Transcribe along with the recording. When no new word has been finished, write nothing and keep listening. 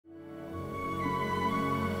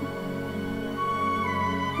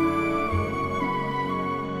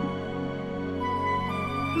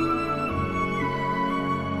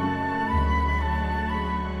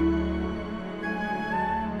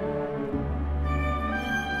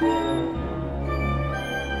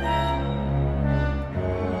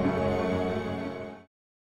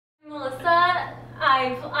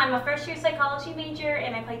psychology major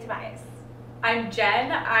and I play Tobias. I'm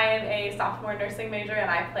Jen. I am a sophomore nursing major and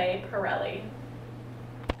I play Pirelli.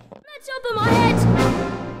 Let's open my head.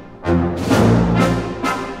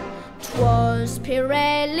 'Twas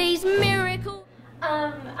Pirelli's miracle.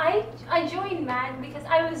 I joined MAG because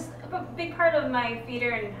I was a big part of my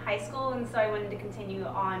theater in high school, and so I wanted to continue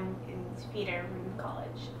on in theater in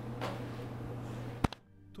college.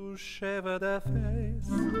 Tu cheva da face,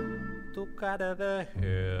 tocada da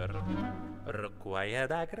hair, require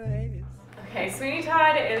da grace. Okay, Sweeney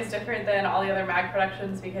Todd is different than all the other MAG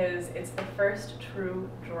productions because it's the first true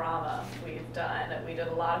drama we've done. We did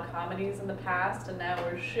a lot of comedies in the past, and now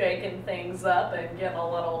we're shaking things up and getting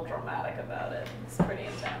a little dramatic about it. It's pretty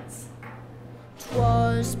intense.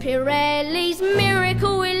 'Twas Pirelli's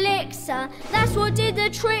miracle elixir. That's what did the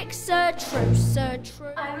trick, sir. True, sir,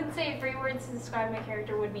 true. I would say 3 words to describe my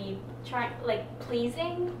character would be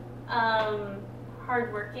pleasing,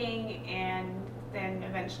 hardworking, and then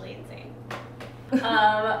eventually insane.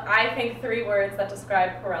 I think 3 words that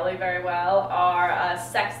describe Pirelli very well are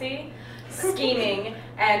sexy, scheming,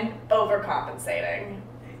 and overcompensating.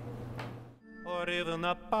 Or even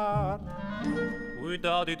apart,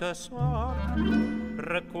 without it a sword,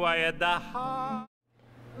 require the heart.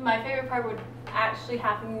 My favorite part would actually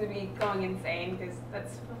happen to be going insane because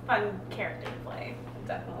that's a fun character to play.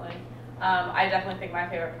 Definitely. I definitely think my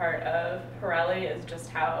favorite part of Pirelli is just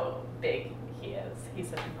how big he is. He's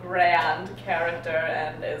such a grand character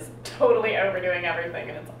and is totally overdoing everything,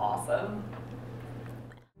 and it's awesome.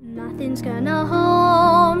 Nothing's gonna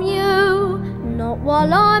harm you, not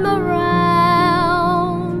while I'm around.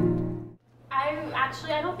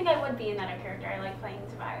 I don't think I would be another character. I like playing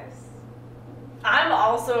Tobias. I'm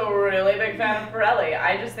also a really big fan of Pirelli.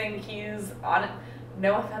 I just think he's on it.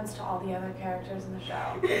 No offense to all the other characters in the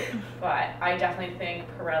show, but I definitely think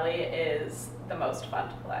Pirelli is the most fun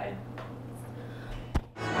to play.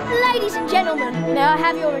 Ladies and gentlemen, may I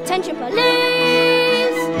have your attention, please?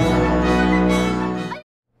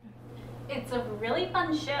 It's a really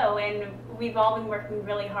fun show, and we've all been working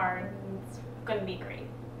really hard, and it's going to be great.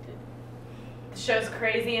 The show's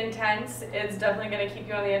crazy intense. It's definitely going to keep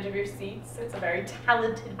you on the edge of your seats. It's a very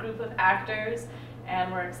talented group of actors, and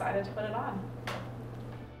we're excited to put it on.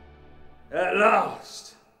 At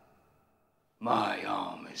last, my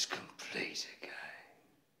arm is complete again.